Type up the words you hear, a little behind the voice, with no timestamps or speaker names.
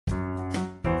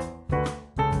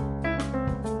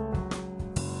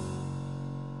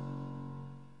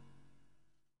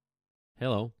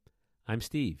Hello, I'm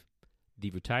Steve, the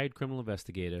retired criminal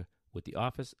investigator with the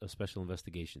Office of Special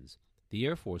Investigations, the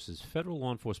Air Force's federal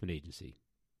law enforcement agency.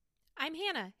 I'm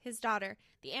Hannah, his daughter,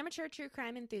 the amateur true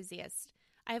crime enthusiast.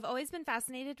 I have always been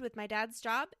fascinated with my dad's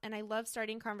job, and I love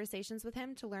starting conversations with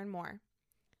him to learn more.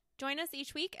 Join us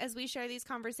each week as we share these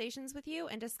conversations with you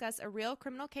and discuss a real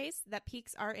criminal case that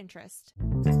piques our interest.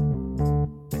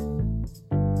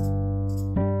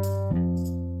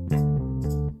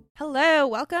 Hello,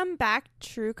 welcome back,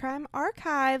 True Crime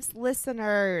Archives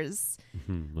listeners.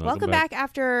 Welcome back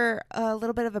after a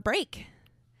little bit of a break.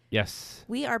 Yes.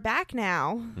 We are back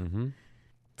now.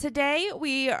 Today,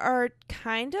 we are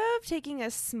kind of taking a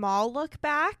small look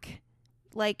back,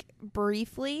 like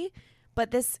briefly,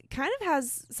 but this kind of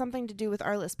has something to do with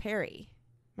Arliss Perry.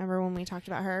 Remember when we talked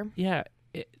about her? Yeah,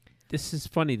 this is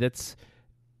funny.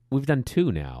 We've done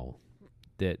two now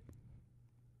that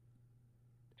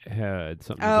had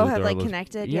something to do with have like Arliss,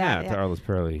 connected? to Yeah. Arliss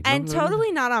Perry. And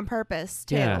totally not on purpose,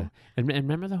 too. Yeah. And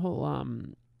remember the whole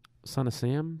Son of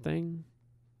Sam thing,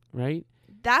 right?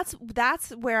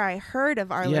 That's where I heard of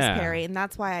Arliss Perry, and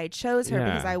that's why I chose her,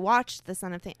 because I watched the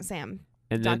Son of Sam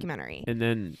documentary.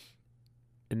 And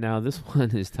now this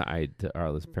one is tied to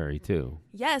Arliss Perry, too.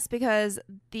 Yes, because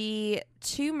the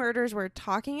two murders we're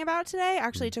talking about today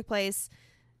actually took place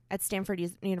at Stanford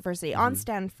University, on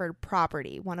Stanford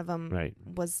property. One of them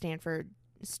was Stanford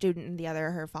student, and the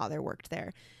other, her father worked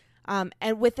there. And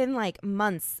within like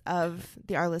months of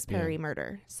the Arliss Perry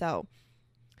murder. So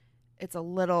it's a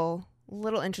little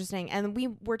interesting. And we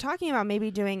were talking about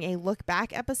maybe doing a look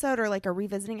back episode or like a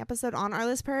revisiting episode on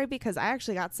Arliss Perry, because I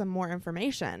actually got some more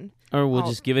information. Or we'll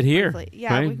just give it here.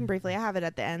 Yeah, we can briefly. I have it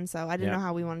at the end, so I didn't know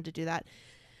how we wanted to do that.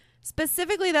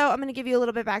 Specifically, though, I'm going to give you a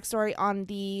little bit backstory on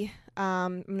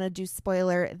I'm going to do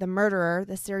spoiler, the murderer,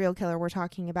 the serial killer we're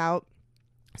talking about,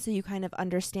 so you kind of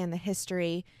understand the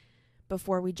history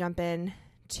before we jump in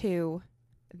to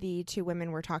the two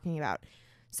women we're talking about.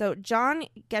 So John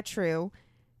Gettru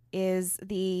is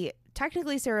the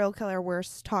technically serial killer we're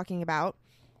talking about.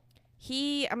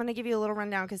 I'm going to give you a little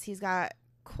rundown because he's got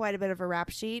quite a bit of a rap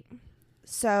sheet.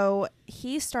 So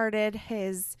he started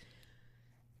his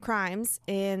crimes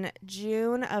in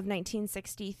June of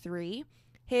 1963.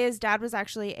 His dad was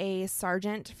actually a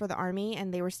sergeant for the Army,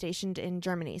 and they were stationed in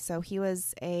Germany. So he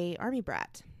was a Army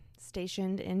brat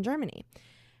stationed in Germany.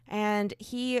 And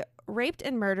he raped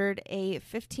and murdered a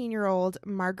 15-year-old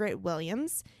Margaret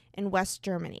Williams in West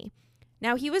Germany.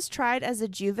 Now, he was tried as a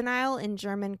juvenile in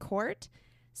German court,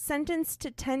 sentenced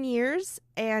to 10 years,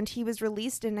 and he was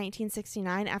released in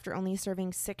 1969 after only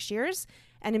serving 6 years,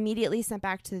 and immediately sent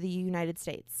back to the United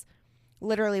States,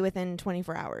 literally within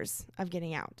 24 hours of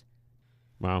getting out.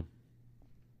 Wow.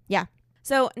 Yeah.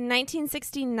 So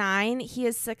 1969, he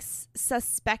is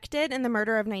suspected in the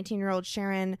murder of 19-year-old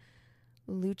Sharon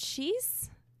Luchis.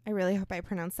 I really hope I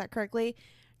pronounced that correctly.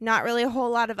 Not really a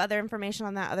whole lot of other information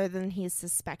on that other than he's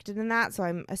suspected in that, so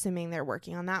I'm assuming they're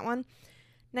working on that one.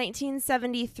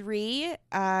 1973,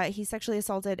 he sexually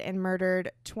assaulted and murdered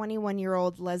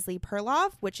 21-year-old Leslie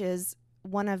Perloff, which is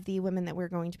one of the women that we're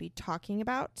going to be talking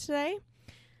about today.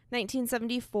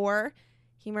 1974,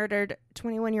 he murdered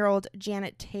 21-year-old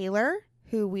Janet Taylor,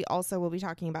 who we also will be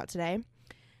talking about today.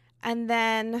 And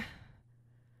then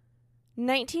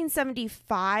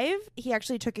 1975, he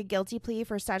actually took a guilty plea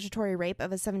for statutory rape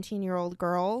of a 17-year-old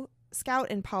Girl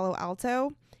Scout in Palo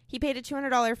Alto. He paid a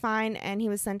 $200 fine, and he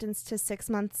was sentenced to 6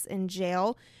 months in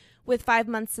jail with 5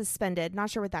 months suspended. Not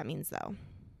sure what that means, though.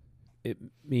 It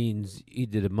means he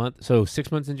did a month. So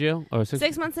 6 months in jail? Or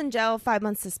 6 months in jail, 5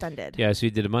 months suspended. Yeah, so he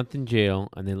did a month in jail,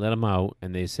 and they let him out,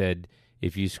 and they said,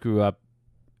 if you screw up...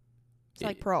 It's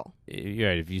like parole.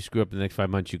 Right, if you screw up in the next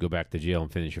 5 months, you go back to jail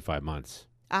and finish your 5 months.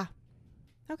 Ah,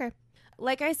 okay.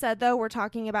 Like I said, though, we're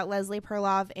talking about Leslie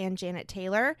Perloff and Janet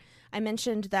Taylor. I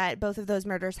mentioned that both of those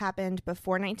murders happened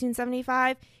before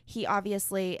 1975. He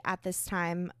obviously, at this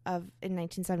time in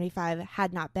 1975,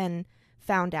 had not been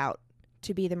found out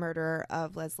to be the murderer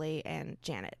of Leslie and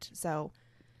Janet. So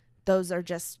those are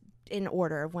just in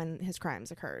order of when his crimes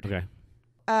occurred. Okay.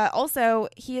 Also,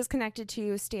 he is connected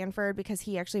to Stanford because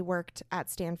he actually worked at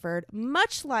Stanford,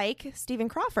 much like Stephen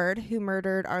Crawford, who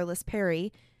murdered Arliss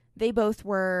Perry. They both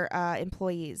were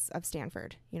employees of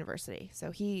Stanford University.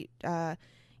 So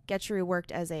Gettru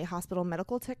worked as a hospital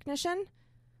medical technician.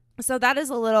 So that is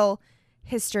a little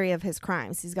history of his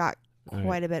crimes. He's got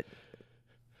quite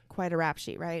a rap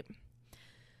sheet, right?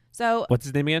 So what's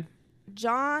his name again?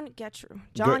 John Gettru.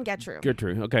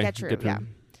 Gettru. Okay. Gettru, yeah.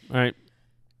 All right.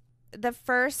 The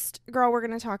first girl we're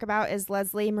going to talk about is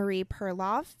Leslie Marie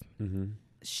Perloff.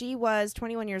 She was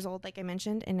 21 years old, like I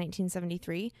mentioned, in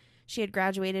 1973. She had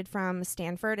graduated from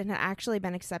Stanford and had actually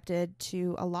been accepted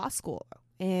to a law school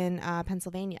in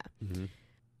Pennsylvania. Mm-hmm.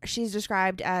 She's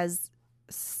described as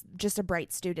just a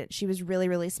bright student. She was really,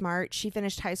 really smart. She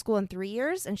finished high school in 3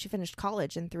 years, and she finished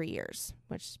college in 3 years,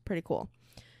 which is pretty cool.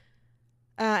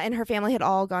 And her family had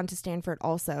all gone to Stanford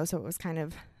also, so it was kind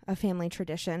of a family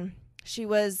tradition. She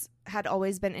had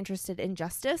always been interested in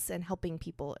justice, and helping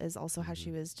people is also how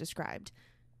she was described.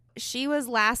 She was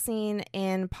last seen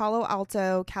in Palo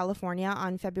Alto, California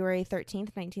on February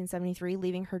 13th, 1973,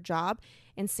 leaving her job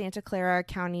in Santa Clara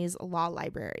County's law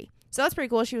library. So that's pretty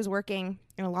cool. She was working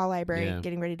in a law library,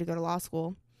 getting ready to go to law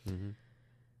school. Mm-hmm.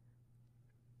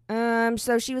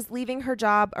 So she was leaving her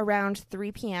job around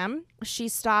 3 p.m. She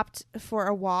stopped for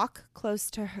a walk close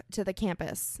to the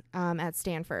campus at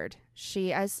Stanford.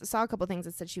 I saw a couple things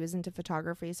that said she was into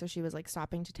photography, so she was like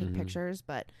stopping to take pictures.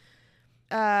 But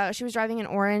she was driving an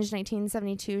orange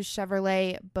 1972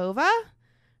 Chevrolet Bova.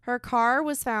 Her car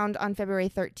was found on February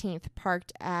 13th,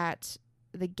 parked at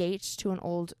the gate to an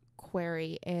old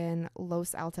quarry in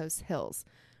Los Altos Hills,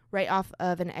 right off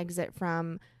of an exit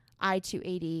from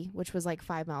I-280, which was like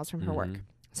 5 miles from her work.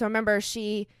 So remember,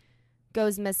 she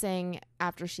goes missing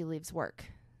after she leaves work.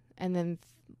 And then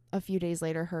a few days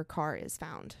later, her car is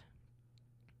found.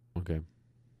 Okay.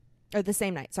 Or the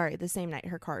same night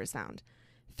her car is found.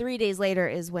 3 days later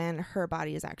is when her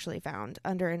body is actually found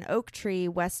under an oak tree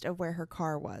west of where her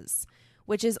car was,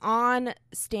 which is on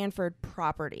Stanford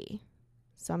property.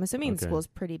 So I'm assuming the school is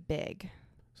pretty big.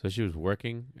 So she was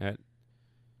working at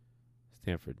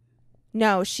Stanford?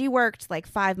 No, she worked like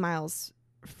 5 miles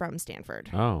from Stanford.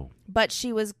 Oh. But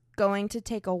she was going to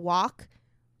take a walk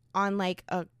on like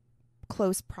a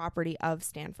close property of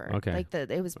Stanford. Okay. Like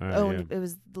it was owned. Yeah. It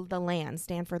was the land.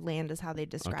 Stanford land is how they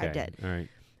described it. All right.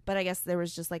 But I guess there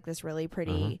was just like this really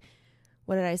pretty,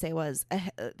 what did I say was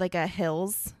like a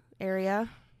hills area,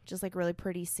 just like really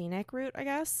pretty scenic route, I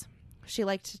guess. She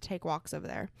liked to take walks over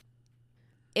there.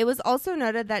 It was also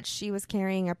noted that she was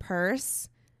carrying a purse,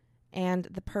 and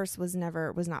the purse was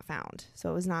not found.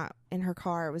 So it was not in her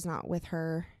car. It was not with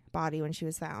her body when she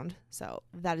was found. So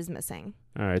that is missing.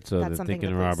 All right. So they're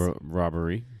thinking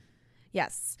robbery.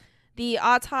 Yes. The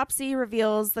autopsy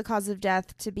reveals the cause of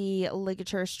death to be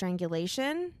ligature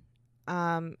strangulation.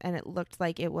 And it looked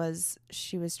like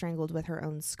she was strangled with her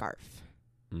own scarf.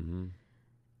 Mm-hmm.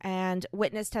 And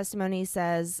witness testimony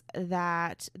says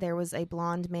that there was a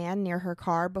blonde man near her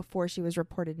car before she was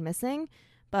reported missing.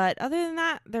 But other than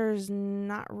that, there's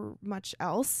not much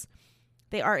else.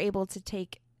 They are able to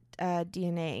take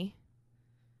DNA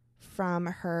from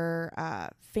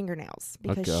her fingernails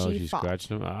because she fought. Scratched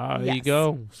them. There you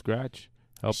go. Scratch.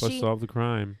 Help us solve the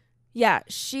crime. Yeah,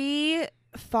 she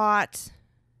fought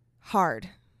hard.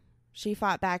 She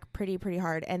fought back pretty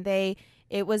hard. And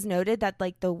it was noted that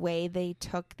like the way they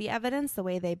took the evidence, the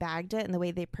way they bagged it, and the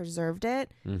way they preserved it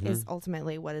is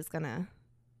ultimately what is gonna,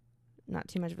 not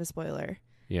too much of a spoiler,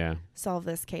 solve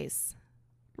this case.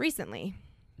 Recently,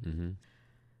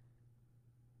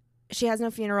 she has no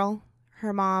funeral.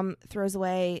 Her mom throws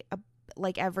away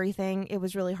like everything. It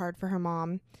was really hard for her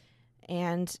mom,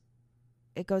 and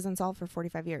it goes unsolved for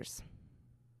 45 years.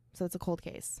 So it's a cold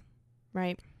case,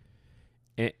 right?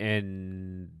 But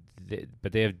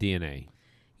they have DNA.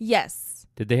 Yes.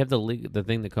 Did they have the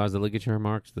thing that caused the ligature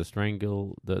marks, the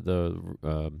strangle,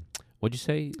 what'd you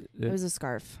say? It was a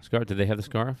scarf. Scarf. Did they have the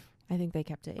scarf? I think they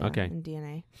kept it. Yeah, okay. In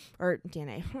DNA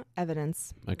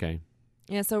evidence. Okay.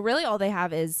 Yeah. So really, all they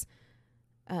have is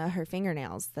her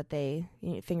fingernails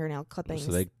fingernail clippings.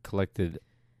 So they collected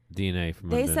DNA from.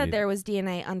 They said there was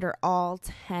DNA under all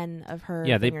 10 of her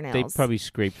fingernails. Yeah, they probably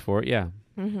scraped for it. Yeah.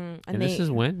 Mm-hmm. And this is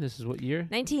when? This is what year?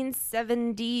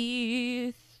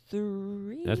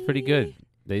 1973. That's pretty good.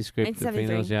 They scraped the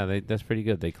fingernails. Yeah, that's pretty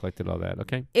good. They collected all that.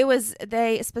 Okay. It was,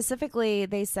 they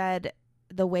said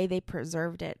the way they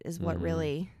preserved it is what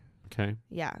really. Okay.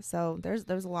 Yeah. So there's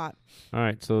a lot. All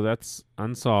right. So that's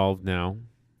unsolved now.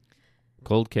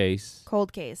 Cold case.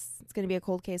 Cold case. It's going to be a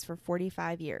cold case for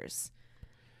 45 years.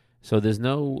 So there's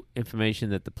no information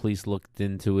that the police looked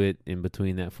into it in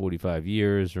between that 45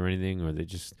 years or anything, or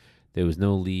there was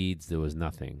no leads, there was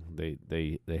nothing.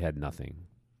 They had nothing.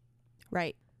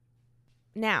 Right.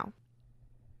 Now,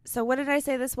 so what did I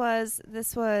say this was?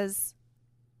 This was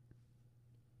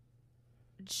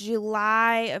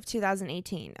July of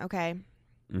 2018, okay?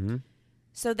 Mm-hmm.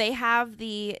 So they have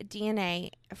the DNA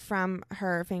from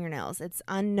her fingernails. It's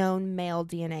unknown male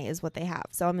DNA is what they have.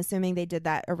 So I'm assuming they did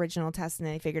that original test and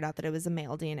they figured out that it was a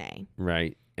male DNA.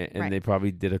 Right. And they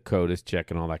probably did a CODIS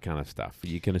check and all that kind of stuff.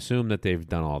 You can assume that they've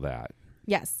done all that.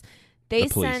 Yes. They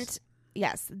sent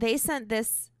Yes, they sent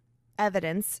this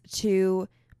evidence to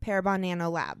Parabon Nano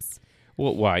Labs.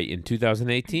 Well, why? In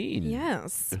 2018.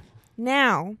 Yes.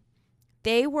 Now,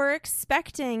 they were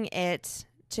expecting it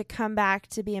to come back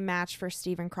to be a match for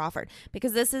Stephen Crawford,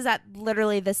 because this is at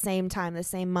literally the same time, the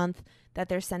same month that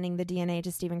they're sending the DNA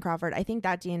to Stephen Crawford. I think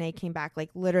that DNA came back like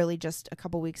literally just a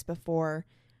couple weeks before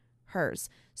hers.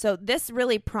 So this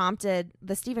really prompted,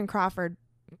 the Stephen Crawford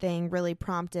thing really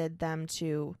prompted them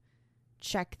to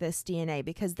check this DNA,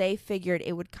 because they figured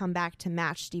it would come back to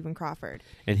match Stephen Crawford.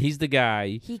 And he's the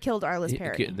guy He killed Arliss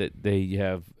Perry. that they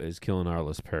have is killing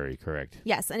Arliss Perry, correct?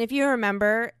 Yes, and if you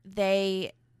remember,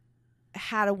 they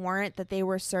had a warrant that they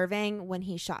were serving when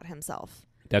he shot himself.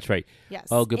 That's right. Yes.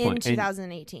 Oh, good point. In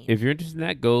 2018. If you're interested in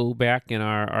that, go back in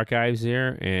our archives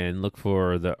there and look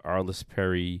for the Arliss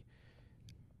Perry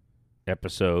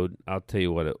episode. I'll tell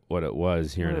you what it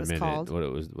was here in a minute. Called.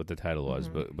 What the title was,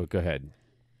 but go ahead.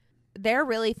 They're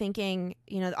really thinking,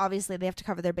 obviously they have to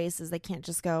cover their bases. They can't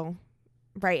just go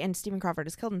right. And Stephen Crawford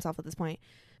has killed himself at this point,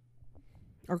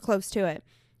 or close to it.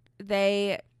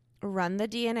 They run the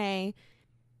DNA.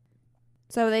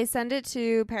 So they send it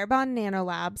to Parabon Nano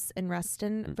Labs in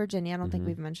Reston, Virginia. I don't think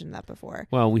we've mentioned that before.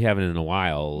 Well, we haven't in a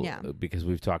while, Yeah. Because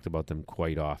we've talked about them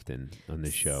quite often on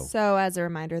this show. So as a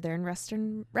reminder, they're in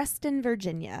Reston,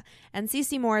 Virginia. And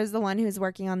Cece Moore is the one who's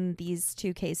working on these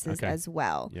two cases as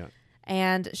well. Yeah.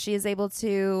 And she is able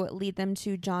to lead them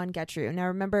to John Getrew. Now,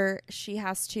 remember, she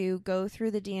has to go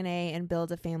through the DNA and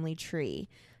build a family tree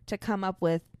to come up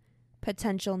with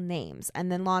potential names. And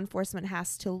then law enforcement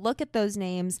has to look at those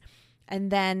names and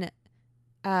then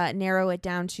narrow it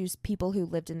down to people who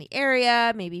lived in the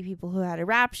area, maybe people who had a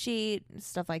rap sheet,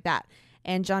 stuff like that.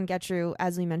 And John Getrew,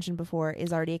 as we mentioned before,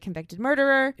 is already a convicted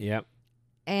murderer. Yep.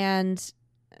 And,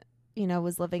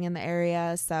 was living in the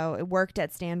area. So it worked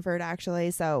at Stanford,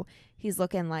 actually. So he's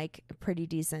looking like a pretty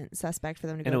decent suspect for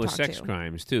them to go talk to. And it was sex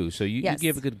crimes, too. So you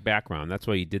gave a good background. That's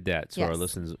why you did that. So our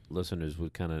listeners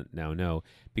would kind of now know.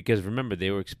 Because remember,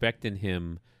 they were expecting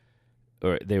him,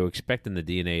 or they were expecting the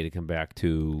DNA to come back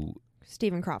to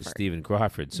Stephen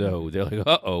Crawford. So they're like,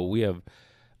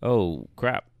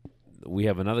 crap. We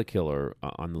have another killer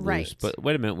on the loose. But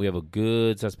wait a minute, we have a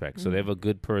good suspect. So they have a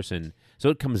good person. So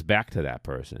it comes back to that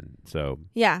person. So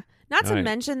yeah. Not to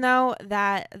mention, though,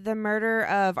 that the murder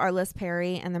of Arliss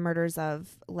Perry and the murders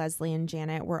of Leslie and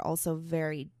Janet were also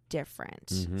very different.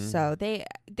 Mm-hmm. So they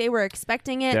were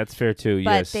expecting it. That's fair, too.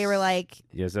 But yes. they were like,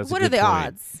 yes, that's what a are good the point.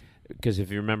 odds? Because if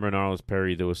you remember in Arliss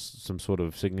Perry, there was some sort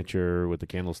of signature with the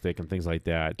candlestick and things like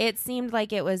that. It seemed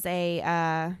like it was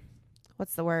a,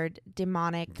 what's the word?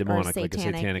 Demonic or satanic. Like a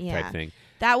satanic type thing.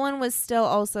 That one was still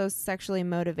also sexually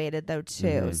motivated, though, too.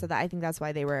 Mm-hmm. So I think that's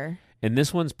why they were... And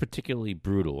this one's particularly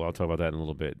brutal. I'll talk about that in a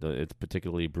little bit. It's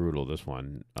particularly brutal, this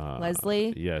one.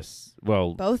 Leslie? Yes.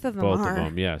 Well, both of them both are. Both of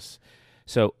them, yes.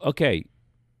 So, okay.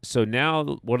 So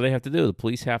now what do they have to do? The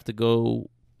police have to go...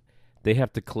 They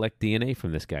have to collect DNA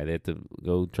from this guy. They have to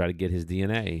go try to get his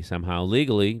DNA somehow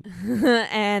legally.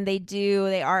 And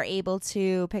they are able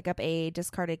to pick up a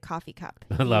discarded coffee cup.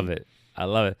 I love it.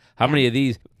 How many of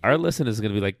these? Our listeners are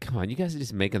going to be like, come on, you guys are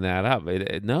just making that up.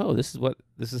 No, this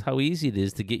is how easy it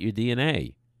is to get your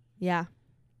DNA. Yeah.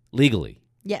 Legally.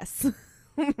 Yes.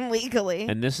 Legally.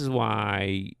 And this is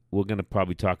why we're going to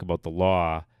probably talk about the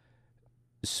law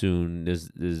soon.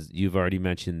 You've already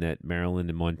mentioned that Maryland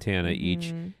and Montana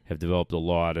each have developed a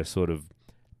law to sort of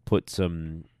put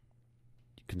some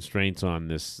constraints on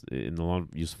this in the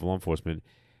use of law enforcement.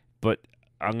 But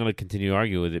I'm going to continue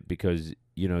arguing with it because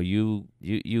you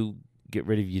get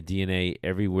rid of your DNA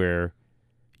everywhere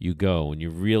you go, and you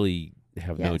really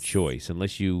have no choice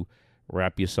unless you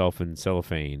wrap yourself in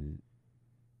cellophane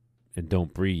and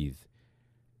don't breathe.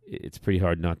 It's pretty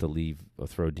hard not to leave or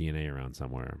throw DNA around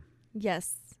somewhere.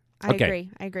 Yes, I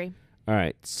agree. All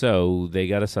right, so they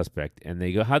got a suspect, and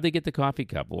they go, how'd they get the coffee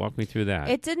cup? Walk me through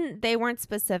that. They weren't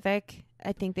specific.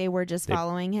 I think they were just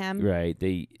following him. Right.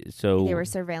 They were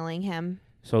surveilling him.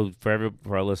 So for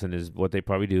our listeners, what they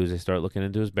probably do is they start looking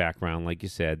into his background, like you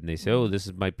said, and they say,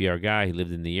 might be our guy. He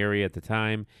lived in the area at the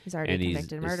time. He's already a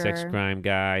convicted murderer. He's a sex crime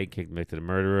guy, convicted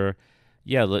murderer.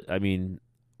 Yeah, I mean,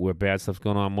 where bad stuff's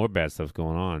going on, more bad stuff's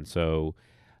going on. So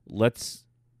let's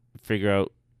figure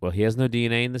out, well, he has no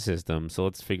DNA in the system, so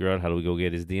let's figure out how do we go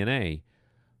get his DNA.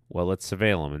 Well, let's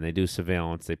surveil him. And they do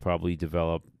surveillance. They probably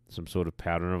develop some sort of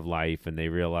pattern of life, and they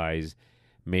realize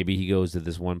maybe he goes to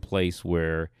this one place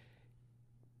where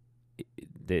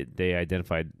they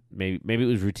identified, maybe it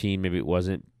was routine, maybe it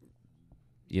wasn't.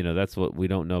 That's what we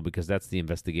don't know because that's the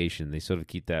investigation. They sort of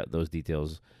keep those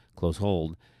details close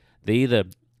hold. They either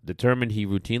determined he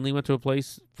routinely went to a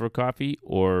place for coffee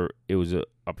or it was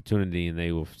a opportunity, and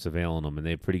they were surveilling him, and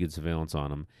they had pretty good surveillance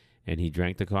on him. And he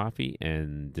drank the coffee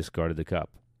and discarded the cup.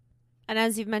 And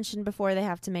as you've mentioned before, they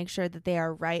have to make sure that they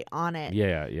are right on it.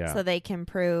 Yeah. So they can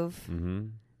prove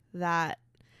that.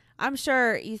 I'm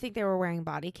sure you think they were wearing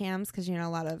body cams because, a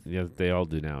lot of... Yeah, they all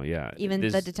do now, yeah. Even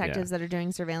the detectives that are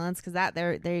doing surveillance, because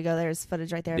there you go. There's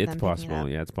footage right there of it's them possible. picking it up.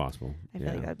 Yeah, it's possible. I feel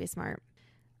like that would be smart.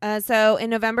 So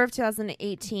in November of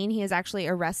 2018, he is actually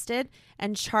arrested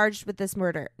and charged with this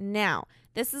murder. Now,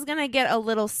 this is going to get a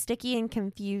little sticky and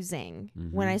confusing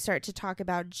when I start to talk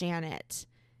about Janet.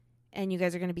 And you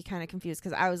guys are going to be kind of confused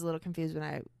because I was a little confused when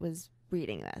I was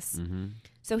reading this.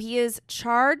 So he is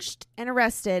charged and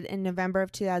arrested in November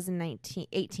of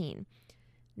 2018.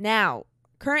 Now,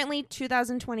 currently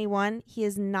 2021, he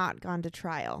has not gone to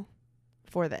trial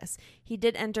for this. He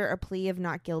did enter a plea of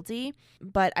not guilty,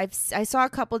 but I saw a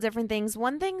couple different things.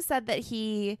 One thing said that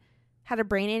he had a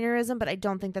brain aneurysm, but I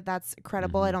don't think that that's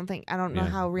credible. I don't know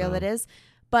how real it is.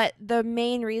 But the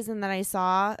main reason that I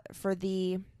saw for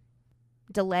the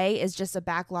delay is just a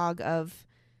backlog of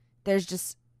there's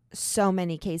just so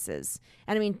many cases.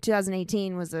 And I mean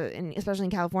 2018 was especially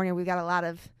in California, we've got a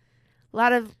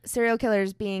lot of serial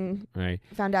killers being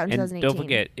found out in 2018. And don't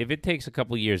forget, if it takes a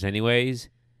couple years anyways,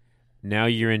 now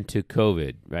you're into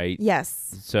COVID, right?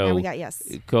 Yes. So now we got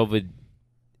COVID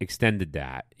extended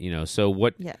that, so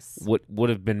what would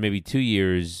have been maybe 2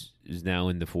 years is now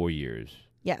into 4 years.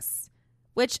 Yes.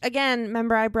 Which again,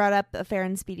 remember I brought up a fair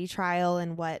and speedy trial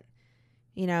and what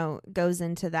goes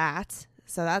into that.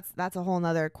 So that's a whole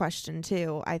nother question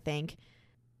too, I think.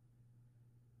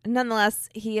 Nonetheless,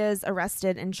 he is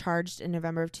arrested and charged in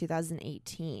November of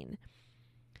 2018.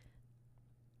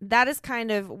 That is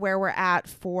kind of where we're at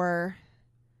for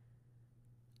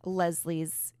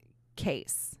Leslie's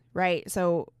case, right?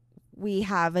 So we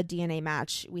have a DNA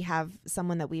match. We have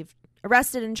someone that we've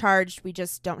arrested and charged. We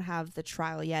just don't have the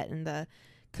trial yet and the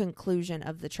conclusion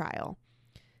of the trial.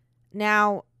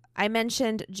 Now, I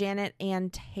mentioned Janet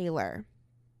and Taylor.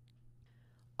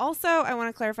 Also, I want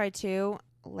to clarify too,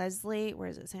 Leslie, where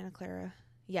is it? Santa Clara?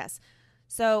 Yes.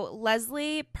 So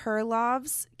Leslie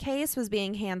Perlov's case was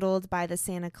being handled by the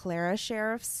Santa Clara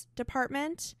Sheriff's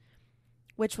Department,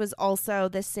 which was also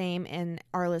the same in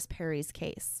Arliss Perry's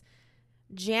case.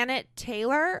 Janet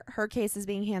Taylor, her case is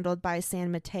being handled by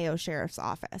San Mateo Sheriff's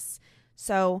Office.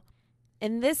 So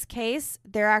in this case,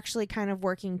 they're actually kind of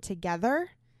working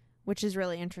together, which is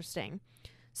really interesting.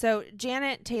 So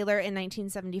Janet Taylor in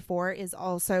 1974 is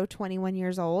also 21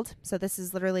 years old. So this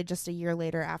is literally just a year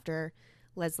later after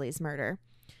Leslie's murder.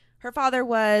 Her father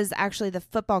was actually the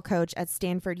football coach at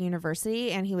Stanford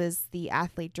University, and he was the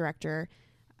athlete director.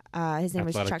 His name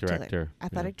was Chuck Taylor.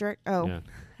 Athletic director. Oh, yeah.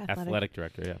 Athletic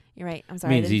director. Yeah, you're right. I'm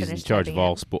sorry. Means he's in charge of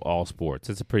all sports.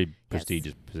 It's a pretty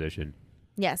prestigious position.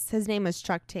 Yes, his name was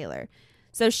Chuck Taylor.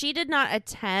 So she did not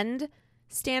attend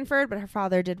Stanford, but her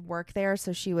father did work there,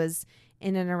 so she was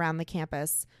in and around the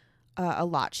campus a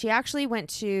lot. She actually went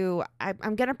to,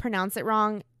 I'm going to pronounce it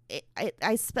wrong.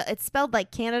 It's spelled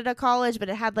like Canada College, but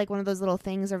it had like one of those little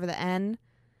things over the N.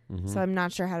 So I'm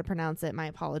not sure how to pronounce it. My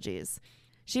apologies.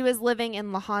 She was living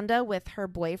in La Honda with her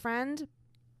boyfriend.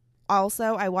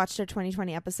 Also, I watched a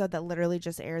 2020 episode that literally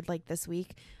just aired like this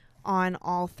week on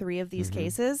all three of these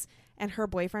cases, and her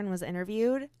boyfriend was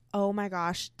interviewed. Oh my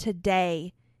gosh,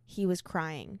 today he was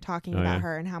crying, talking about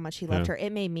her and how much he loved her.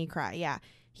 It made me cry. Yeah.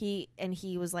 He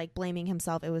was like blaming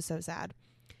himself. It was so sad.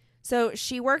 So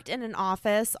she worked in an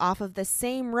office off of the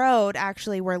same road,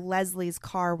 actually, where Leslie's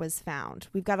car was found.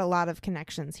 We've got a lot of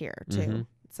connections here, too.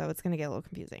 So it's going to get a little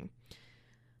confusing.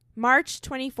 March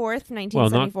 24th,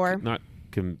 1974. Well, not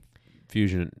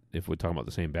confusion if we're talking about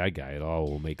the same bad guy. It all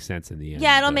will make sense in the end.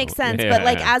 Yeah, it'll make sense. But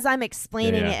like as I'm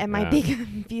explaining it might be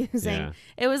confusing. Yeah.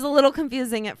 It was a little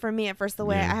confusing for me at first, the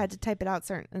way I had to type it out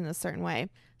in a certain way.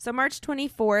 So March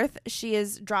 24th, she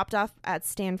is dropped off at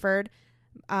Stanford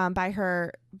by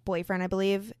her boyfriend, I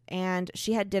believe, and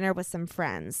she had dinner with some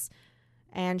friends.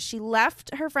 And she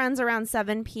left her friends around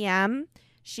 7 p.m.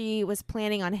 She was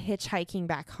planning on hitchhiking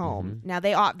back home. Now,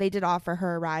 they did offer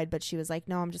her a ride, but she was like,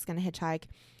 no, I'm just going to hitchhike.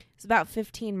 It's about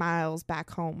 15 miles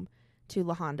back home to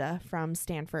La Honda from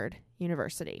Stanford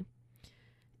University.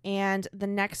 And the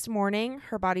next morning,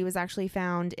 her body was actually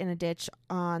found in a ditch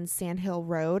on Sand Hill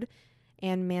Road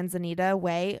and Manzanita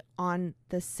Way on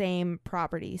the same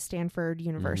property, Stanford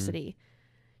University.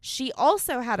 She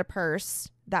also had a purse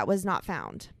that was not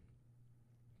found,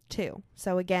 too.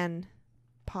 So again,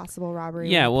 possible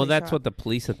robbery. Yeah, well, that's what the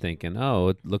police are thinking. Oh,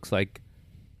 it looks like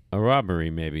a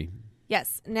robbery, maybe.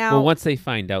 Yes. Now, well, once they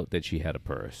find out that she had a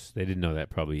purse, they didn't know that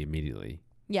probably immediately.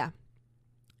 Yeah.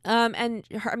 And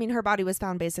her body was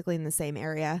found basically in the same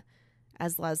area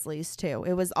as Leslie's too.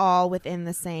 It was all within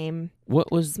the same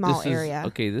small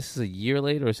area. This is a year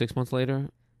later or 6 months later?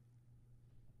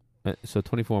 So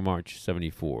 24 March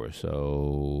 74.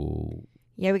 So...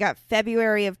 Yeah, we got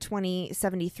February of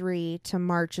 2073 to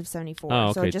March of 74. Oh,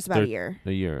 okay. So just about a year.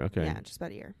 A year, okay. Yeah, just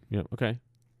about a year. Yep, okay.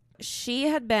 She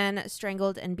had been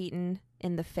strangled and beaten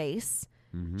in the face.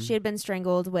 Mm-hmm. She had been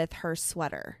strangled with her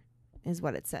sweater, is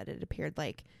what it said. It appeared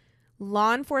like.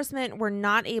 Law enforcement were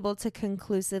not able to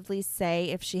conclusively say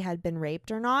if she had been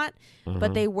raped or not,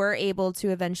 but they were able to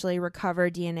eventually recover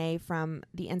DNA from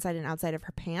the inside and outside of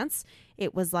her pants.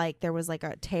 It was like there was like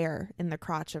a tear in the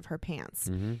crotch of her pants.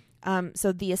 Mm-hmm.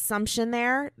 So the assumption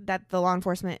there that the law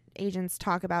enforcement agents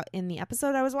talk about in the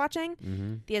episode I was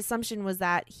watching, the assumption was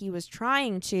that he was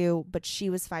trying to, but she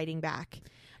was fighting back.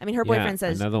 I mean, her boyfriend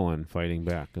says... another one fighting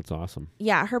back. That's awesome.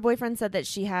 Yeah, her boyfriend said that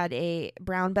she had a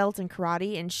brown belt in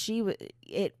karate, and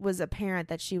it was apparent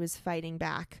that she was fighting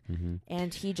back. Mm-hmm.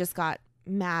 And he just got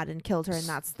mad and killed her, and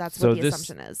that's what the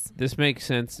assumption is. This makes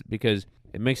sense because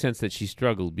it makes sense that she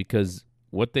struggled because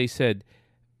what they said...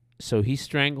 So he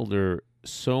strangled her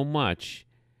so much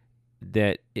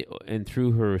that and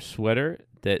through her sweater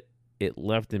that it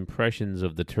left impressions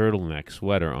of the turtleneck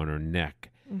sweater on her neck.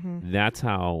 Mm-hmm. That's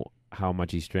how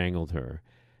much he strangled her.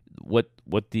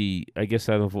 I guess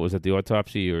I don't know if it was at the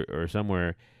autopsy or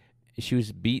somewhere, she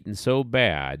was beaten so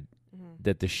bad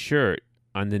that the shirt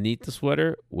underneath the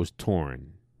sweater was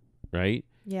torn, right?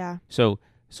 Yeah. So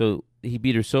he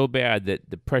beat her so bad that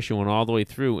the pressure went all the way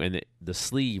through and the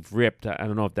sleeve ripped. I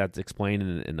don't know if that's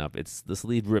explaining enough. It's the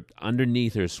sleeve ripped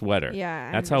underneath her sweater.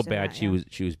 Yeah. That's how bad she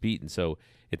was beaten. So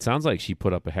it sounds like she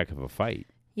put up a heck of a fight.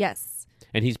 Yes.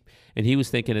 And he was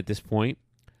thinking at this point,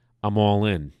 I'm all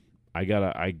in. I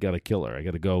gotta kill her. I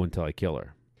gotta go until I kill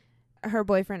her. Her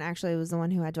boyfriend actually was the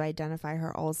one who had to identify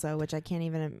her also, which I can't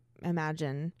even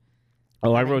imagine.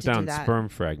 Oh, I wrote down sperm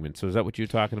fragments. So is that what you're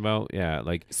talking about? Yeah,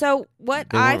 like so. What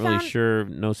they weren't really sure.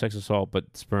 No sex assault,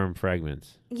 but sperm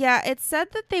fragments. Yeah, it said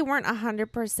that they weren't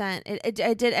 100%.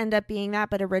 It did end up being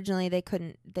that, but originally they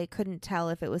couldn't tell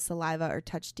if it was saliva or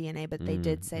touch DNA. But they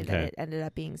did say that it ended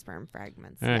up being sperm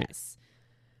fragments. Right. Yes.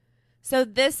 So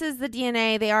this is the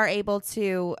DNA. They are able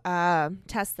to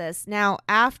test this. Now,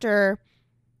 after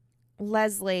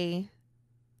Leslie's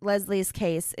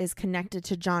case is connected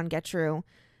to John Getrew,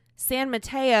 San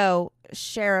Mateo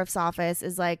Sheriff's Office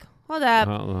is like, hold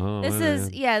up.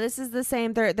 This is the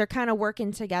same. They're kind of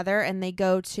working together, and they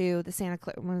go to the Santa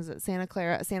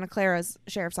Clara's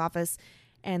Sheriff's Office,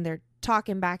 and they're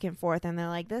talking back and forth, and they're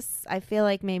like, this, I feel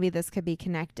like maybe this could be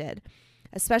connected,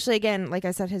 especially again, like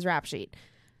I said, his rap sheet.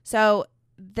 So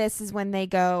this is when they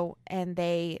go and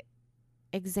they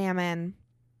examine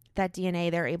that DNA.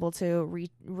 They're able to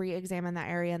re-examine that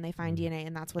area, and they find DNA,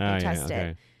 and that's what they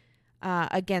tested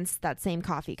against that same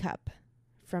coffee cup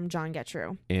from John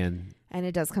Getrew. And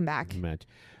it does come back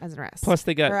as an arrest. Plus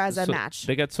they got a match.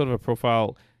 They got sort of a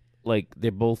profile, like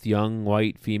they're both young,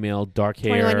 white, female, dark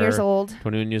hair. 21 years old.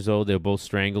 21 years old. They're both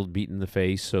strangled, beaten in the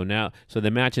face. So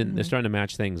they're matching. They're starting to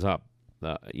match things up.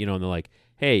 And they're like,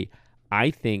 hey, I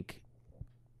think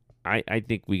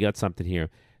we got something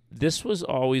here. This was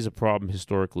always a problem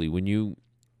historically. When you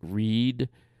read,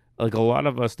 like a lot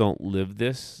of us don't live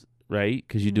this, right?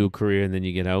 Because you do a career and then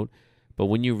you get out. But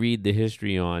when you read the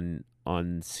history on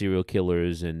serial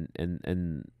killers and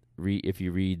if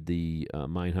you read the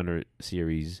Mindhunter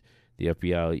series, the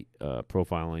FBI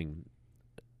profiling,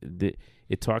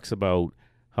 it talks about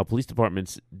how police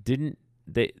departments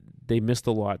they missed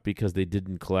a lot because they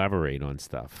didn't collaborate on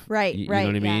stuff. Right, you know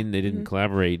what I mean? They didn't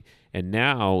collaborate. And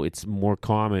now it's more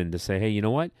common to say, hey, you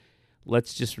know what?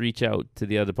 Let's just reach out to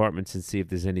the other departments and see if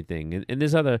there's anything. And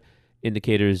there's other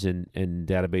indicators and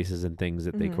databases and things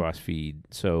that they cross-feed.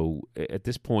 So at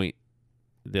this point,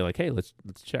 they're like, hey, let's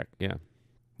check. Yeah.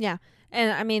 Yeah.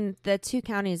 And, I mean, the two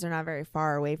counties are not very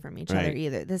far away from each other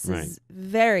either. This is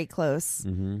very close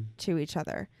to each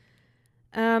other.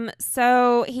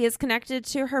 So he is connected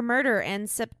to her murder, and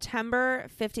September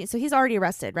 15th. So he's already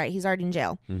arrested, right? He's already in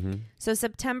jail. Mm-hmm. So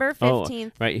September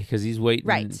 15th. Right, because he's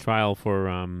waiting trial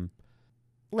for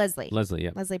Leslie. Leslie, yeah.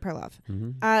 Leslie Perloff.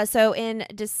 Mm-hmm. So in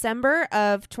December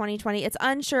of 2020, it's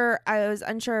unsure. I was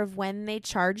unsure of when they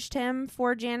charged him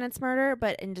for Janet's murder,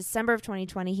 but in December of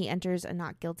 2020, he enters a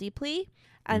not guilty plea.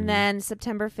 And then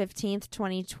September 15th,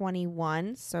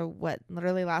 2021, so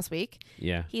literally last week,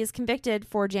 he is convicted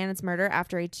for Janet's murder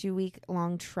after a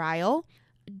 2-week-long trial.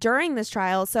 During this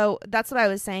trial, so that's what I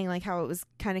was saying, like how it was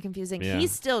kind of confusing. Yeah.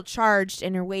 He's still charged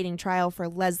in a waiting trial for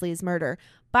Leslie's murder.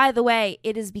 By the way,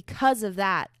 it is because of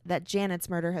that Janet's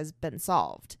murder has been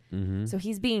solved. So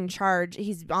he's being charged.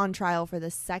 He's on trial for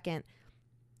the second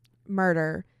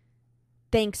murder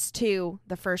thanks to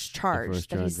the first charge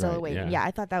that he's still awaiting. Yeah,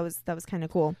 I thought that was kind of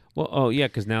cool. Well,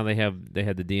 because now they had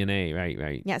the DNA,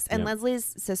 right? Yes, and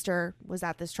Leslie's sister was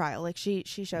at this trial. Like she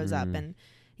shows up, and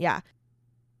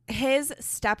his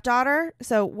stepdaughter.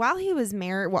 So while he was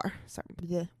married,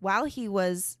 while he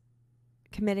was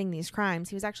committing these crimes,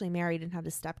 he was actually married and had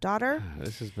a stepdaughter.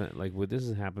 This has been this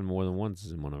has happened more than once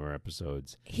in one of our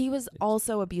episodes. He was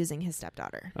also abusing his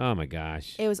stepdaughter. Oh my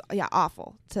gosh! It was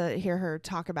awful to hear her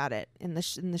talk about it in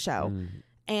the show,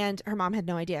 and her mom had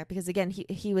no idea because again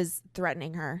he was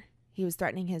threatening her. He was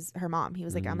threatening her mom. He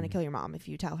was like, "I'm going to kill your mom if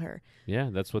you tell her." Yeah,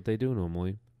 that's what they do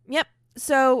normally. Yep.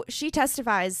 So she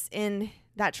testifies in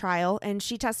that trial, and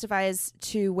she testifies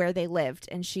to where they lived,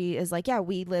 and she is like, yeah,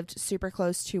 we lived super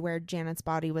close to where Janet's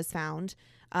body was found.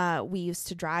 We used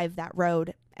to drive that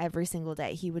road every single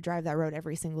day. He would drive that road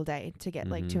every single day to get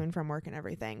like to and from work and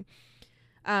everything.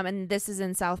 And this is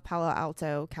in South Palo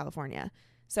Alto, California.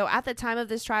 So at the time of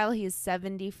this trial, he is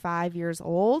 75 years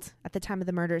old. At the time of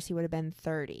the murders, he would have been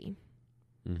 30.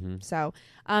 So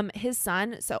his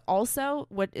son, so also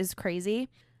what is crazy,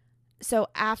 so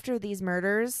after these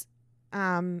murders,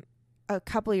 a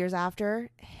couple years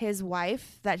after, his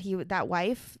wife, that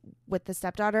wife with the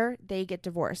stepdaughter, they get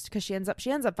divorced because she ends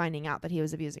up finding out that he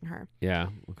was abusing her. Yeah.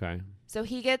 Okay. So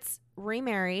he gets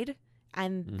remarried,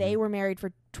 and they were married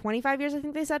for 25 years, I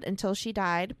think they said, until she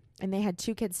died, and they had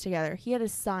 2 kids together. He had a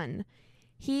son.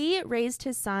 He raised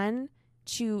his son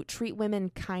to treat women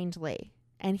kindly,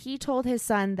 and he told his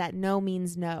son that no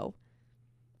means no.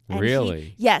 And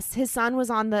really? Yes, his son was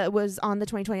on the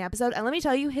 2020 episode, and let me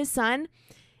tell you, his son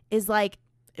is like,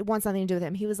 it wants nothing to do with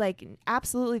him. He was like,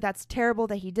 absolutely, that's terrible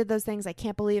that he did those things. I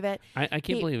can't believe it. I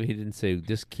can't believe he didn't say,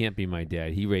 this can't be my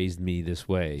dad. He raised me this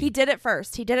way. He did it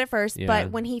first. Yeah.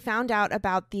 But when he found out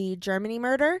about the Germany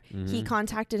murder, he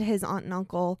contacted his aunt and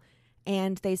uncle,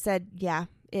 and they said, yeah,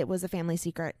 it was a family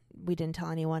secret. We didn't tell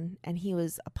anyone, and he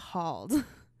was appalled.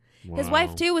 Wow. His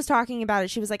wife too was talking about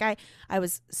it. She was like,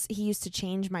 he used to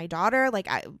change my daughter. Like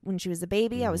when she was a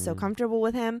baby, I was so comfortable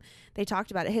with him. They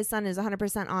talked about it. His son is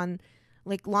 100% on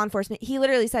like law enforcement. He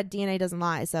literally said DNA doesn't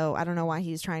lie. So I don't know why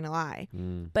he's trying to lie.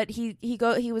 But he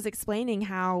was explaining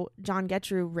how John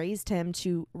Getru raised him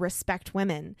to respect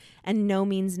women and no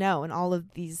means no and all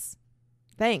of these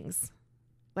things.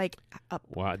 Like,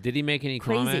 wow. Did he make any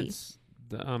comments?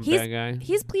 Bad guy?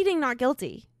 He's pleading not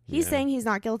guilty. He's saying he's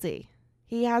not guilty.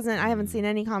 He hasn't. I haven't seen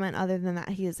any comment other than that.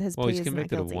 His plea is not guilty. Well, he's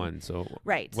convicted of 1. So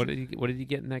right. What did he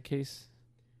get in that case?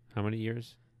 How many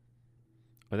years?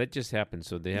 Oh, that just happened.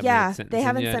 So they haven't sentenced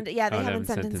him yet? They haven't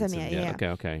sentenced him yet.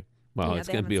 Okay. Well, it's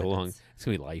gonna be it's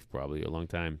gonna be life, probably a long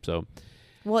time. So.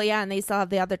 Well, yeah, and they still have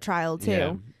the other trial too.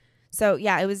 Yeah. So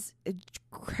yeah, it was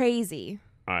crazy.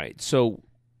 All right. So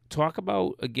talk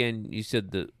about again. You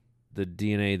said the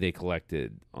DNA they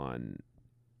collected on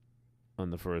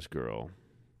the first girl.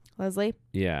 Leslie?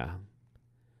 Yeah.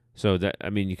 So that, I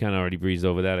mean, you kind of already breezed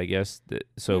over that, I guess.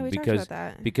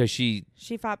 Because she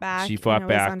fought back. She fought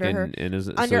back under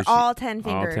all 10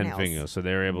 fingernails. All 10 fingers. So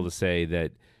they were able to say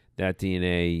that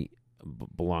DNA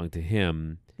belonged to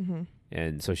him.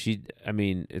 And so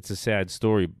it's a sad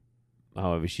story.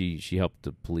 However, she helped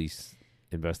the police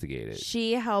investigate it.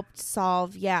 She helped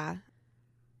solve,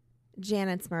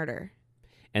 Janet's murder.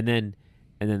 And then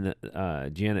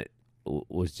Janet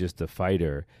was just a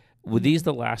fighter. Were these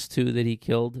the last 2 that he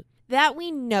killed? That we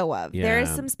know of. Yeah. There is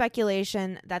some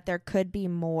speculation that there could be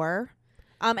more.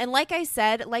 And like I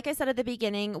said at the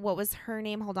beginning, what was her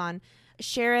name? Hold on.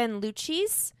 Sharon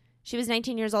Luchis. She was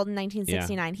 19 years old in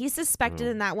 1969. Yeah. He's suspected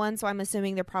in that one, so I'm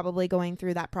assuming they're probably going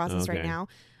through that process right now.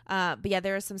 But yeah,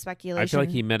 there is some speculation. I feel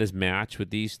like he met his match with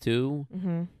these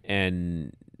 2,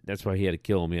 and that's why he had to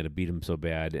kill him. He had to beat him so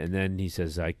bad. And then he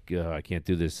says, I can't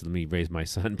do this. Let me raise my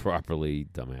son properly,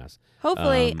 dumbass.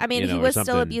 Hopefully. He was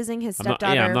still abusing his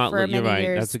stepdaughter for many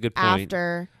years. That's a good point.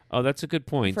 After. Oh, that's a good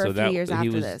point. For a few years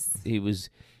after this.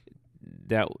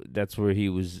 That's where he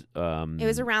was. It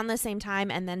was around the same time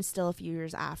and then still a few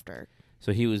years after.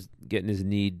 So he was getting his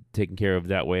need taken care of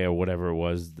that way or whatever it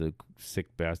was, the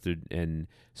sick bastard. And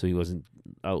so he wasn't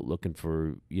out looking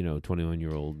for,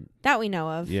 21-year-old. That we know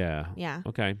of. Yeah. Yeah.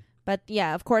 Okay. But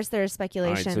yeah, of course there's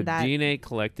speculation so that DNA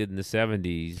collected in the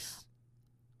 70s.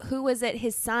 Who was it?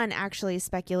 His son actually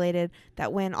speculated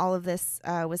that when all of this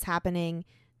was happening,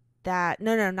 that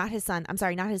no, not his son. I'm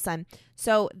sorry, not his son.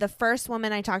 So the first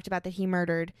woman I talked about that he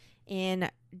murdered in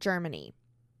Germany,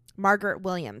 Margaret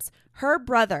Williams, her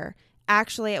brother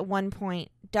actually at one point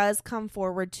does come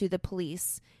forward to the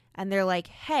police, and they're like,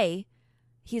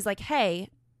 he's like, hey,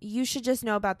 you should just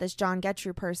know about this John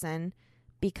Getru person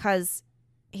because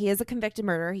he is a convicted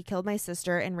murderer. He killed my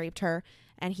sister and raped her,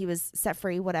 and he was set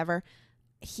free, whatever.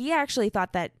 he actually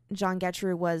thought that John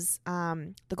Getru was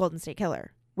the Golden State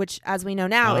Killer, which, as we know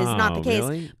now, is not the case.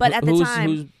 Really? But at the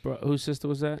time, whose sister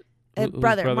was that?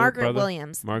 Brother, Margaret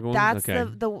Williams. Margaret That's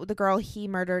Williams? the girl he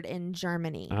murdered in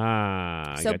Germany.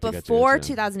 So before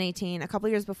 2018, a couple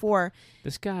years before,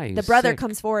 this guy, the brother sick.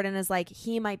 Comes forward and is like,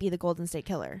 he might be the Golden State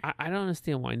Killer. I don't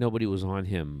understand why nobody was on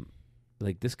him.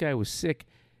 Like, this guy was sick,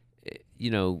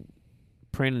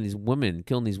 preying on these women,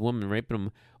 killing these women, raping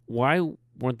them. Why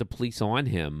weren't the police on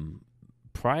him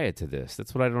prior to this?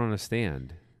 That's what I don't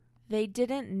understand. They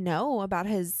didn't know about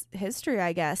his history,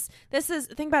 I guess.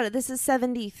 Think about it. This is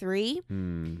 73.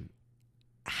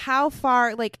 How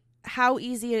far, how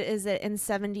easy is it in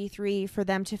 73 for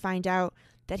them to find out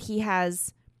that he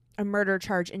has a murder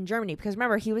charge in Germany? Because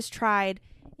remember, he was tried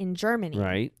in Germany,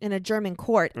 right? In a German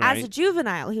court as a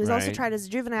juvenile. He was also tried as a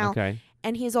juvenile. Okay.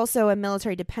 And he's also a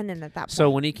military dependent at that point. So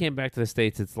when he came back to the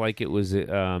States, it's like it was kind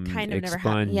of expunged. never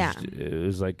happened. Yeah. It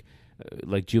was like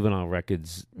juvenile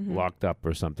records locked up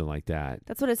or something like that.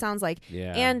 That's what it sounds like.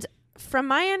 Yeah. And from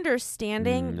my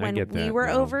understanding, when we were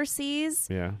overseas,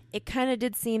 it kind of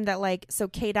did seem that so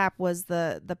KDAP was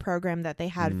the program that they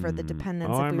had for the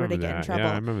dependents if we were to get in trouble.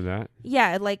 Yeah, I remember that.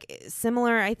 Yeah,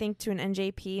 similar, I think, to an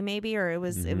NJP maybe, or it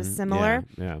was similar.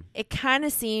 Yeah. It kind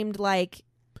of seemed like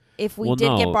if we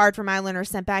did get barred from Ireland or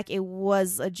sent back, it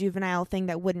was a juvenile thing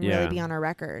that wouldn't really be on our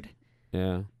record.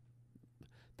 Yeah.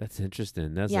 That's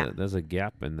interesting. There's a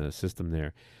gap in the system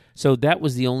there. So that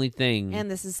was the only thing.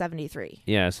 And this is 73.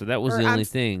 Yeah, so that was the only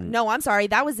thing. No, I'm sorry.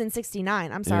 That was in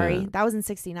 69. I'm sorry. Yeah. That was in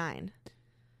 69.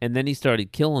 And then he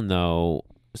started killing, though.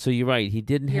 So you're right. He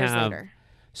didn't Years have. Later.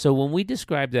 So when we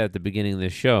described that at the beginning of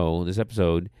this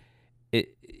episode,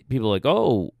 people were like,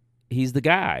 oh, he's the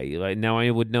guy. Like, now I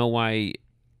would know why.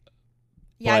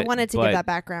 Yeah, I wanted to give that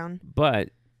background. But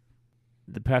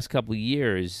the past couple of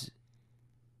years,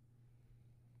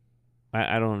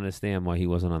 I don't understand why he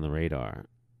wasn't on the radar.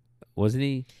 Wasn't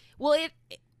he? Well,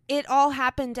 it all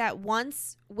happened at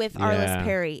once with Arliss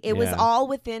Perry. It was all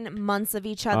within months of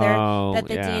each other that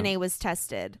the DNA was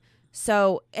tested.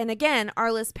 So, and again,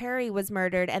 Arliss Perry was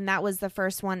murdered, and that was the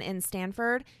first one in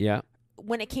Stanford. Yeah.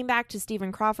 When it came back to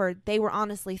Stephen Crawford, they were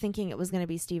honestly thinking it was going to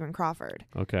be Stephen Crawford.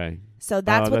 Okay. So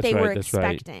that's what they were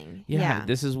expecting. Right. Yeah,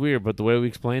 this is weird, but the way we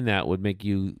explain that would make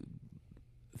you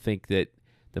think that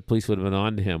the police would have been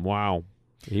on to him. Wow.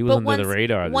 He was under the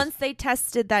radar. Once they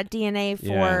tested that DNA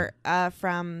for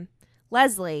from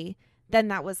Leslie, then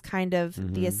that was kind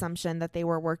of the assumption that they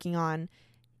were working on.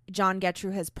 John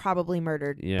Getru has probably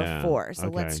murdered before, so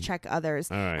let's check others.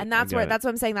 All right, and that's what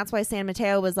I'm saying. That's why San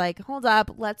Mateo was like, hold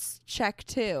up, let's check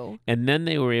too. And then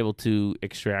they were able to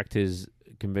extract his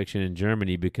conviction in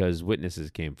Germany because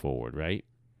witnesses came forward, right?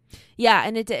 Yeah,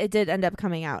 and it did end up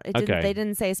coming out. They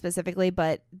didn't say specifically,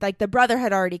 but the brother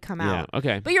had already come out.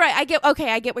 Okay. But you're right. I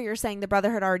get what you're saying. The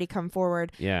brother had already come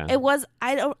forward. Yeah. It was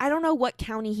I don't know what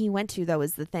county he went to though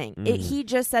is the thing. He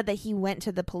just said that he went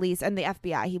to the police and the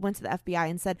FBI. He went to the FBI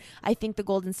and said, "I think the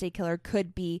Golden State Killer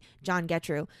could be John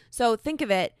Getru." So think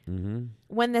of it.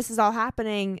 When this is all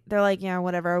happening, they're like, "Yeah,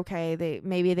 whatever. Okay."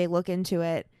 Maybe they look into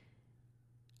it.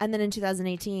 And then in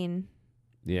 2018,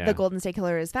 the Golden State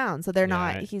Killer is found. So they're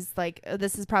not, he's like, oh,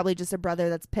 this is probably just a brother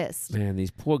that's pissed. Man, these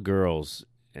poor girls.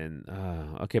 And,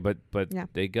 but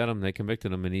they got him, they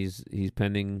convicted him, and he's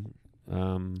pending.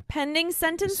 Pending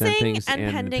sentencing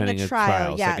and pending a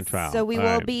trial. Yes. Second trial. So we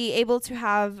will be able to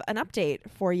have an update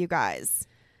for you guys.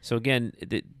 So again,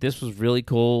 this was really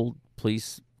cool.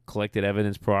 Police collected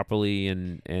evidence properly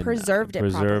and preserved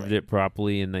it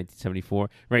properly in 1974.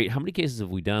 Right. How many cases have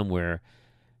we done where,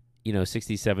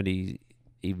 60s, 70s,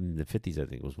 even the 50s, I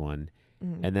think was one.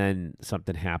 And then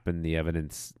something happened, the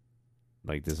evidence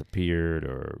disappeared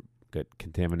or got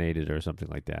contaminated or something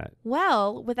like that.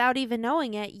 Well, without even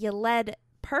knowing it, you led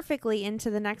perfectly into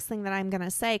the next thing that I'm going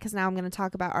to say, because now I'm going to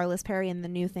talk about Arliss Perry and the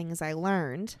new things I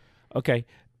learned. Okay.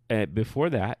 Before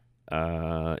that,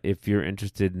 if you're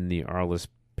interested in the Arliss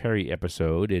Perry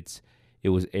episode, it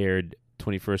was aired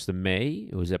 21st of May.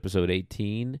 It was episode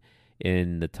 18,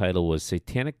 and the title was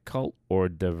Satanic Cult or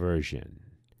Diversion.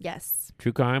 Yes.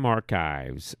 True Crime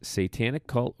Archives, Satanic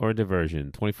Cult or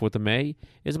Diversion, 24th of May.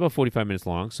 It's about 45 minutes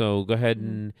long, so go ahead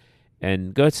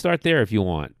and go start there if you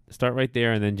want. Start right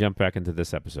there and then jump back into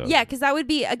this episode. Yeah, because that would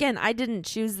be, again, I didn't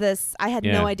choose this. I had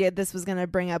no idea this was going to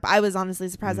bring up. I was honestly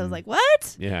surprised. I was like,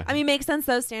 what? Yeah. I mean, makes sense,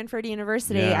 though. Stanford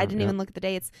University. Yeah, I didn't even look at the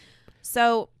dates.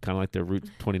 So kind of like the Route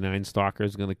 29 stalker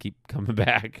is going to keep coming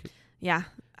back. Yeah.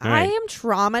 Right. I am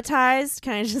traumatized.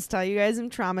 Can I just tell you guys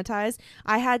I'm traumatized?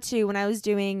 I had to, when I was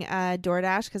doing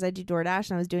DoorDash, because I do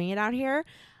DoorDash and I was doing it out here,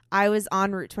 I was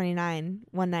on Route 29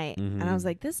 one night, and I was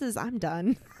like, I'm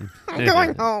done. I'm Mm-hmm.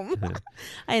 going home.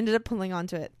 I ended up pulling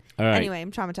onto it. All right. Anyway,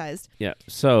 I'm traumatized. Yeah.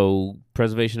 So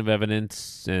preservation of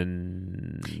evidence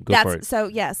and go for it. So,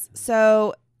 yes.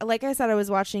 So, like I said, I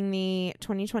was watching the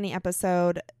 2020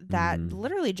 episode that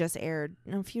literally just aired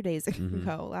a few days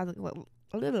ago.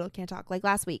 I can't talk. Like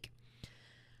last week.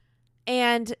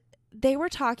 And they were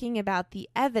talking about the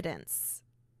evidence.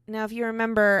 Now, if you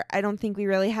remember, I don't think we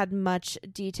really had much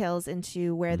details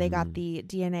into where they got the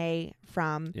DNA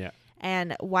from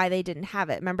and why they didn't have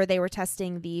it. Remember, they were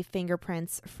testing the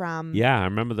fingerprints from I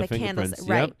remember the fingerprints. Candles,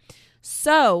 right. Yep.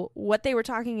 So what they were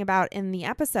talking about in the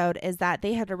episode is that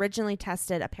they had originally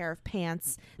tested a pair of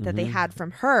pants that they had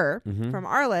from her, from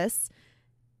Arliss,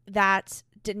 that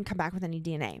didn't come back with any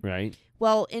DNA. Right.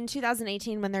 Well, in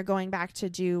 2018, when they're going back to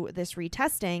do this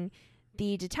retesting,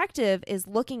 the detective is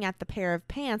looking at the pair of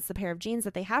pants, the pair of jeans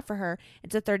that they have for her.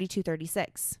 It's a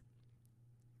 32-36.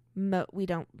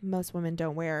 Most women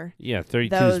don't wear. Yeah,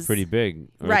 32 is pretty big.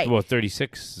 Right. Well,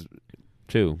 36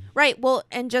 too. Right. Well,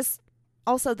 and just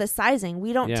also the sizing.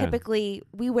 We don't typically,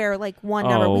 we wear like one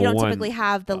number. We don't typically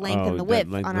have the length and the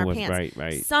width on our pants.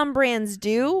 Right. Some brands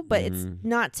do, but it's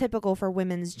not typical for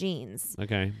women's jeans.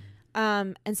 Okay.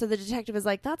 And so the detective is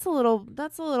like, that's a little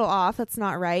off. That's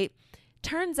not right.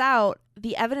 Turns out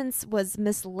the evidence was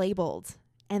mislabeled,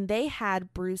 and they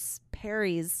had Bruce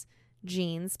Perry's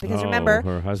jeans because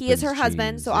remember, he is her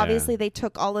husband. Jeans, so obviously they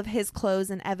took all of his clothes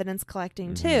and evidence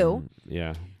collecting too.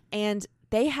 Yeah. And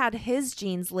they had his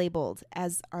jeans labeled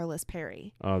as Arliss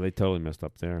Perry. Oh, they totally messed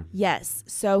up there. Yes.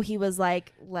 So he was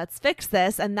like, let's fix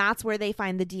this. And that's where they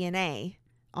find the DNA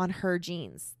on her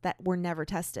jeans that were never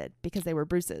tested because they were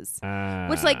Bruce's.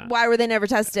 Which, like, why were they never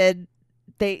tested?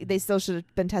 They still should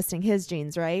have been testing his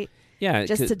genes, right? Yeah,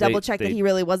 just to double check that he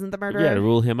really wasn't the murderer. Yeah, to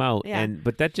rule him out. Yeah.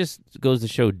 But that just goes to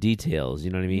show details. You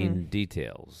know what I mean?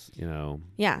 Details. You know.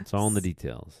 Yeah, it's all in the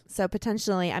details. So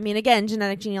potentially, I mean, again,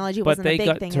 genetic genealogy wasn't a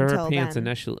big thing until then. But they got to her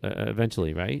pants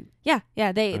eventually, right? Yeah.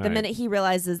 The minute he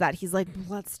realizes that, he's like,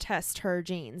 let's test her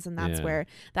genes, and that's where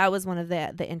that was one of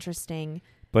the interesting.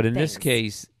 But in this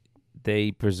case,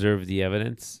 they preserved the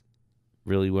evidence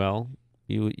really well.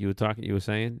 You were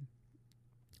saying.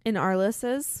 In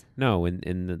Arliss's? No,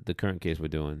 in the current case we're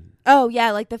doing. Oh,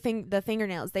 yeah, like the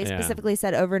fingernails. They specifically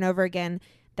said over and over again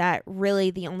that really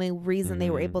the only reason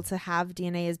they were able to have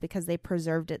DNA is because they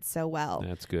preserved it so well.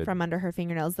 That's good. From under her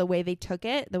fingernails. The way they took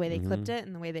it, the way they clipped it,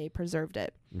 and the way they preserved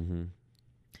it. Mm-hmm.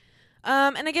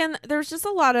 And again, there's just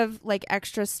a lot of like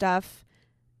extra stuff.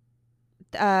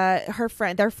 They're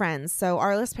friends. So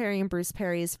Arliss Perry and Bruce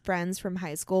Perry's friends from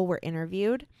high school were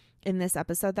interviewed in this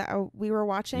episode that I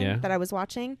was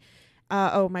watching.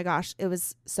 Oh my gosh, it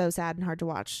was so sad and hard to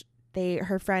watch.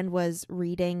 Her friend was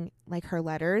reading like her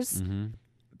letters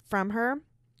from her.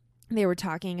 They were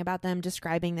talking about them,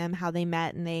 describing them, how they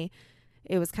met, and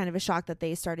it was kind of a shock that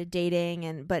they started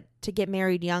dating, but to get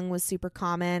married young was super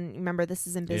common. Remember, this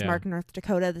is in Bismarck, North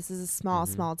Dakota. This is a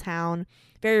small town,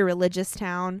 very religious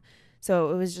town. So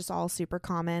it was just all super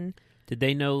common. Did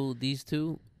they know these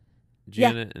two?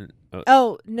 Janet and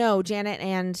no, Janet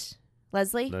and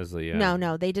Leslie. Yeah.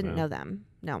 No, they didn't know them.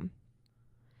 No.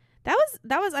 That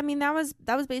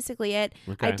was basically it.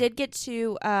 Okay. I did get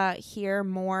to hear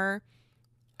more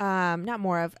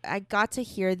I got to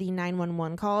hear the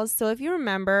 911 calls. So if you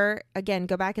remember, again,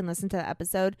 go back and listen to the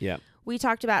episode. Yeah. We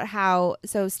talked about how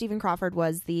Stephen Crawford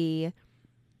was the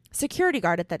security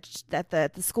guard at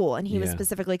the school, and he was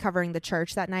specifically covering the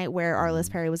church that night where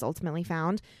Arliss Perry was ultimately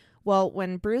found. Well,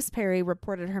 when Bruce Perry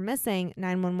reported her missing,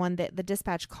 911, the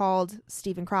dispatch called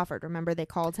Stephen Crawford. Remember, they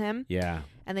called him? Yeah.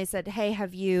 And they said, hey,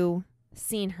 have you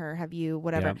seen her? Have you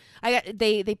whatever? Yep.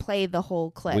 They played the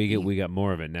whole clip. We got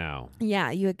more of it now.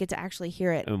 Yeah, you get to actually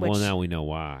hear it. Well, now we know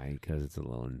why, because it's a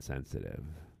little insensitive.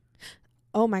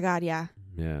 Oh, my God, yeah.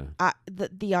 Yeah.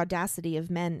 The audacity of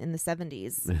men in the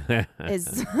 70s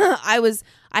is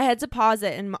I had to pause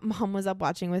it, and Mom was up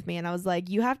watching with me, and I was like,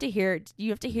 you have to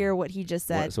hear what he just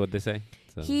said. So what'd they say?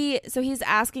 He's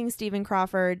asking Stephen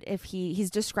Crawford if he's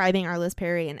describing Arliss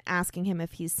Perry and asking him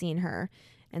if he's seen her,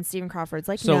 and Stephen Crawford's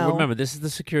like, no. So remember, this is the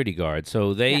security guard,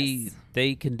 so they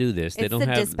can do this. They don't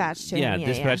have dispatch to him.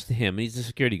 Dispatch to him. He's the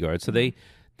security guard, so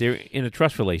they're in a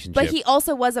trust relationship. But he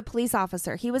also was a police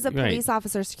officer. He was a police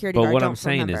officer, security guard. But what I'm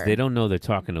saying is they don't know they're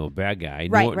talking to a bad guy,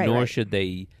 nor should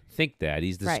they think that.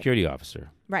 He's the security officer.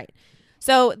 Right.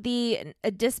 So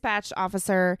a dispatch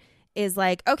officer is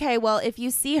like, okay, well, if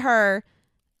you see her,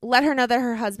 let her know that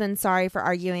her husband's sorry for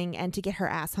arguing and to get her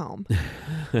ass home.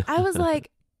 I was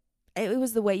like, it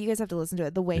was the way, you guys have to listen to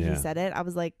it, the way he said it. I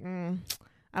was like,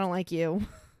 I don't like you.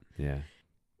 Yeah.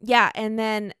 Yeah, and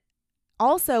then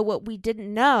also what we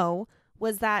didn't know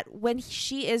was that when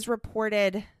she is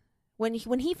reported, when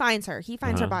he finds her, he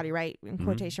finds her body, right? In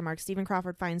quotation marks, Stephen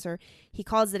Crawford finds her. He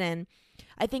calls it in.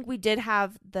 I think we did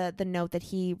have the note that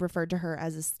he referred to her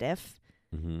as a stiff.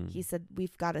 He said,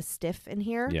 we've got a stiff in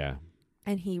here. Yeah.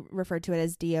 And he referred to it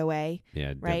as DOA.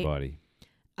 Yeah, right? dead body.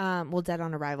 Well, dead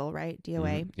on arrival, right?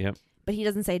 DOA. Yep. But he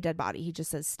doesn't say dead body. He just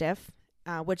says stiff,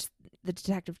 which the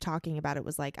detective talking about it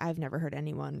was like, I've never heard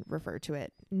anyone refer to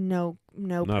it. No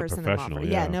Not person in law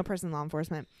enforcement. yeah, no person in law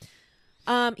enforcement.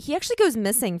 He actually goes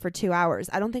missing for 2 hours.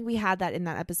 I don't think we had that in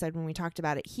that episode when we talked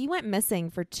about it. He went missing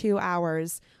for 2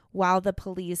 hours while the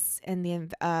police and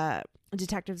the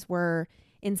detectives were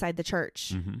inside the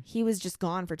church. He was just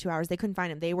gone for 2 hours. They couldn't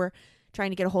find him. They were trying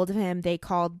to get a hold of him. They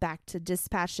called back to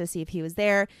dispatch to see if he was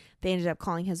there. They ended up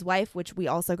calling his wife, which we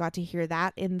also got to hear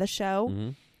that in the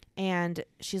show. And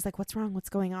she's like, what's wrong? What's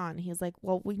going on? He's like,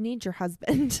 well, we need your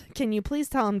husband. Can you please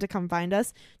tell him to come find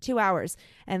us? 2 hours.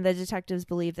 And the detectives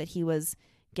believe that he was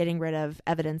getting rid of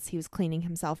evidence. He was cleaning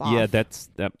himself off. Yeah,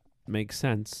 that makes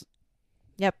sense.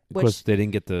 Yep. Of course, they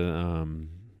didn't get to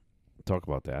talk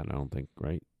about that, I don't think,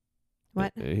 right?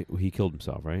 What? He killed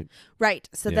himself, right? Right.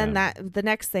 So then the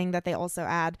next thing that they also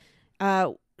add,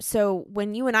 so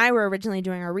when you and I were originally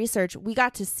doing our research, we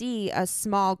got to see a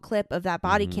small clip of that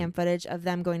body cam footage of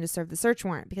them going to serve the search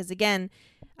warrant because again,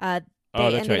 that's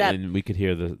right. And we could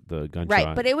hear the gunshot.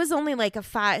 Right, but it was only like a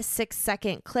 5-6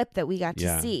 second clip that we got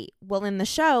to see. Well, in the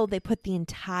show, they put the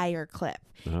entire clip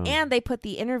and they put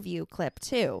the interview clip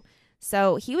too.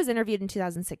 So he was interviewed in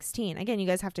 2016. Again, you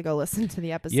guys have to go listen to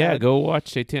the episode. Yeah, go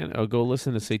watch go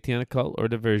listen to Satanic Cult or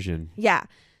Diversion. Yeah.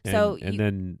 And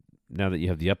then now that you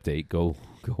have the update, go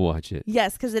watch it.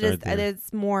 Yes, because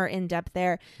it's more in depth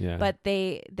there. Yeah. But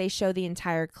they show the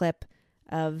entire clip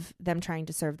of them trying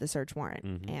to serve the search warrant,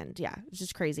 and it's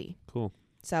just crazy. Cool.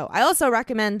 So I also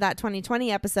recommend that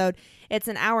 2020 episode. It's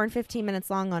an hour and 15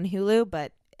 minutes long on Hulu,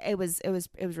 but it was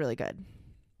really good.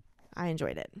 I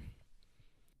enjoyed it.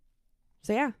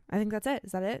 So yeah, I think that's it.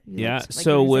 Is that it?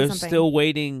 So we're still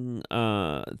waiting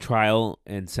trial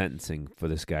and sentencing for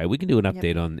this guy. We can do an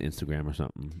update on Instagram or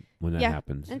something when that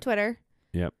happens. And Twitter.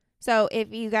 Yep. So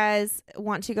if you guys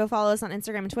want to go follow us on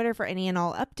Instagram and Twitter for any and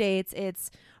all updates,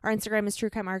 our Instagram is True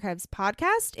Crime Archives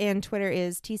Podcast and Twitter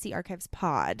is TC Archives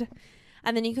Pod.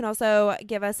 And then you can also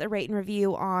give us a rate and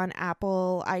review on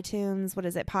Apple, iTunes. What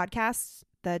is it? Podcasts?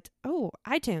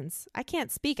 iTunes. I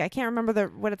can't speak. I can't remember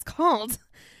what it's called.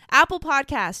 Apple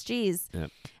Podcasts. Jeez.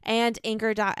 Yep. And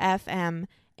Anchor.fm.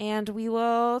 And we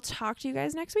will talk to you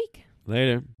guys next week.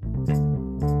 Later.